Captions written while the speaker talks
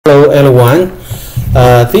everyone.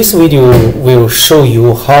 This video will show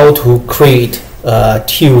you how to create a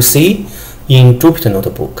TOC in Jupyter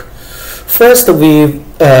Notebook. First, we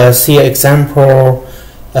see an example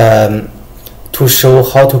to show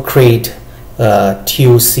how to create a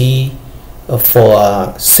TOC for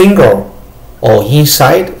a single or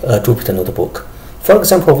inside a Jupyter Notebook. For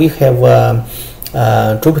example, we have a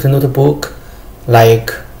Jupyter Notebook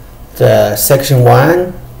like the section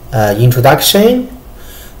 1 introduction.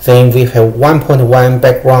 Then we have 1.1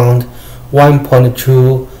 background,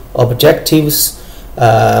 1.2 objectives,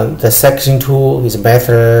 the section 2 is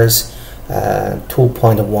methods,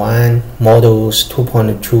 2.1 models,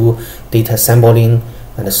 2.2 data sampling,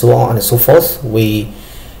 and so on and so forth. We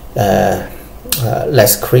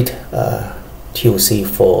let's create a TOC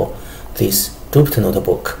for this Jupyter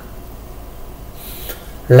Notebook.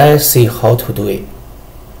 Let's see how to do it.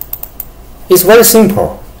 It's very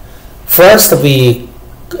simple. First, we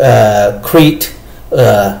create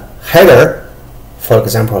a header. For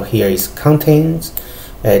example, here is contents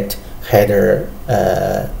at header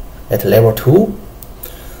at level 2.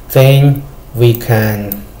 Then we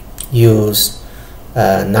can use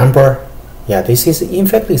a number. Yeah, this is in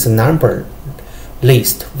fact is a number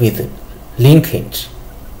list with links.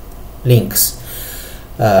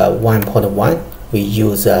 1.1. We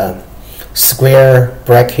use a square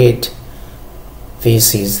bracket.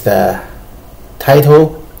 This is the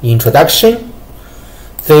title, introduction,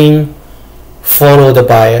 then followed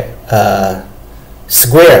by a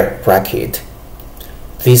square bracket.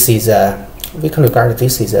 This is a, we can regard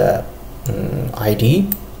this is a ID.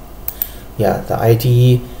 Yeah, the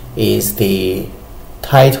ID is the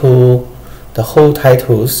title, the whole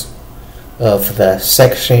titles of the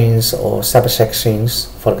sections or subsections.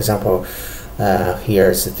 For example,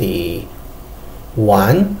 here's the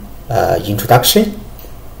one introduction.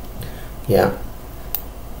 Yeah,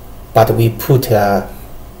 but we put a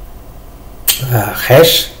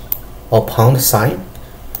hash or pound sign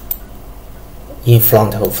in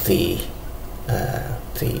front of the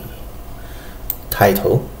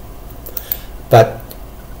title, but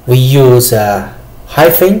we use a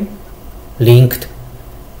hyphen linked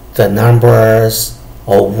the numbers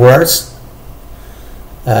or words.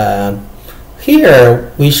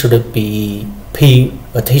 Here we should pay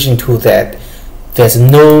attention to that there's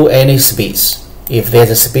no any space. If there's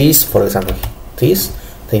a space, for example this,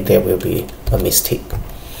 then there will be a mistake.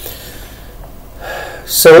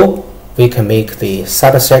 So we can make the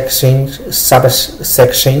subsections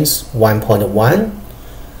 1.1.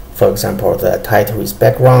 For example, the title is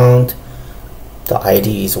background, the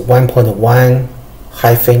ID is 1.1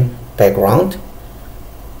 hyphen background.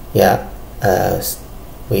 Yeah,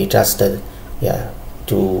 we just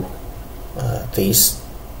do this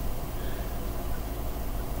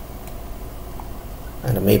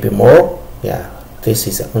and maybe more. Yeah, this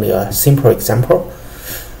is only a simple example.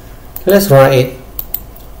 Let's run it.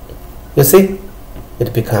 You see,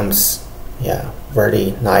 it becomes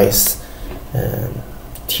very nice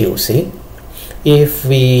TOC. If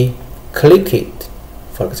we click it,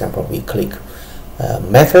 for example, we click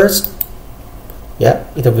methods,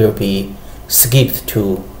 it will be skipped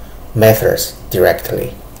to methods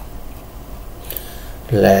directly.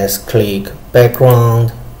 Let's click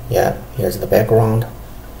background. Yeah, here's the background.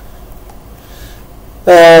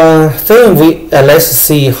 Then we let's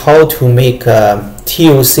see how to make a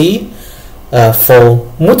TOC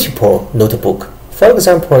for multiple notebook. For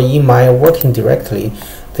example, in my working directory,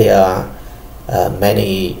 there are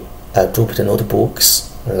many Jupyter notebooks.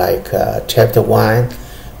 Like chapter 1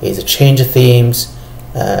 is change themes,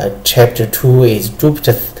 chapter 2 is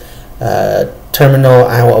Jupyter terminal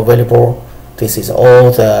unavailable. This is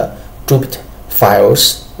all the Jupyter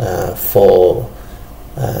files for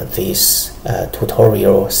this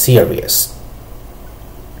tutorial series.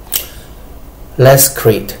 Let's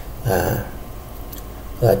create a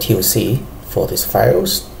TOC for these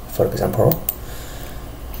files. For example,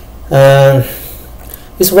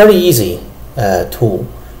 it's very easy tool.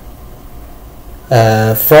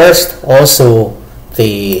 First, also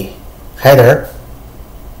the header.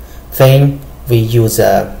 Then we use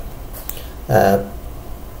a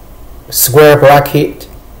square bracket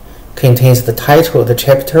contains the title of the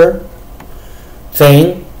chapter.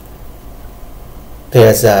 Then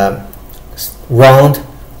there's a round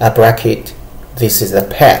bracket. This is the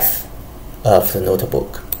path of the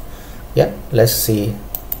notebook. Yeah, let's see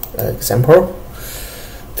an example.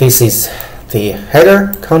 This is the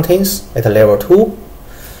header contents at level 2.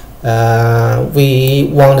 We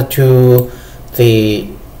want to the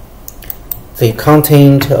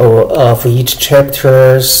content of each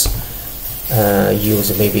chapters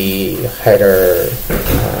use maybe header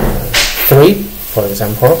for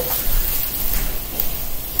example.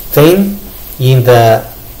 Then in the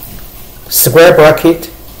square bracket,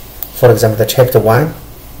 for example, the chapter 1,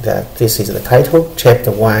 this is the title,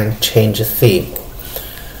 chapter 1 change theme.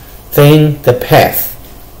 Then the path,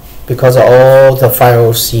 because all the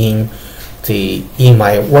files in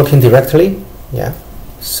my working directory, yeah,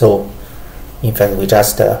 so in fact we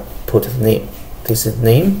just put the name. This is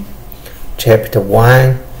name, chapter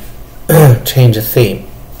 1 change theme.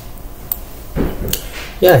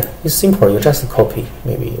 Yeah, it's simple. You just copy.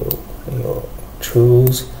 Maybe you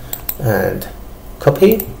choose and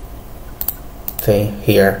copy. Then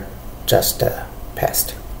here just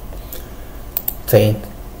paste. Then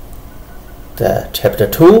the chapter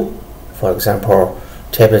 2, for example,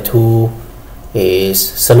 chapter 2 is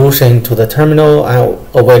solution to the terminal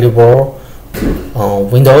available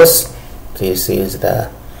on Windows. This is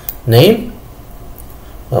the name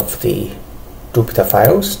of the Jupyter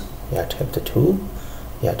files. Yeah, chapter 2.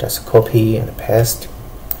 Yeah, just copy and paste.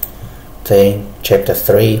 Then chapter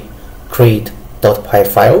 3, create.py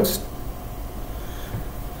files.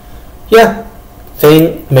 Yeah,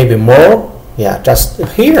 then maybe more. Yeah, just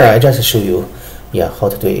here I just show you, yeah, how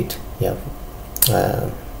to do it. Yeah,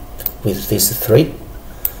 with these 3.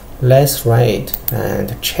 Let's write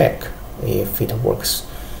and check if it works.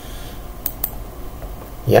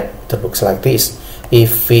 Yeah, it looks like this.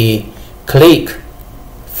 If we click,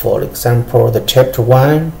 for example, the chapter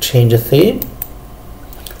 1 change theme,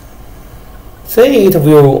 then it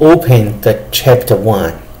will open the chapter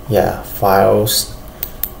 1, yeah, files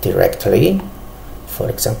directly. For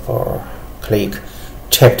example, click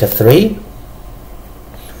chapter 3,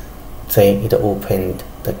 then it opened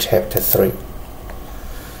the chapter 3.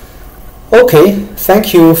 Okay,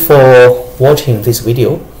 thank you for watching this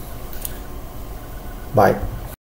video. Bye.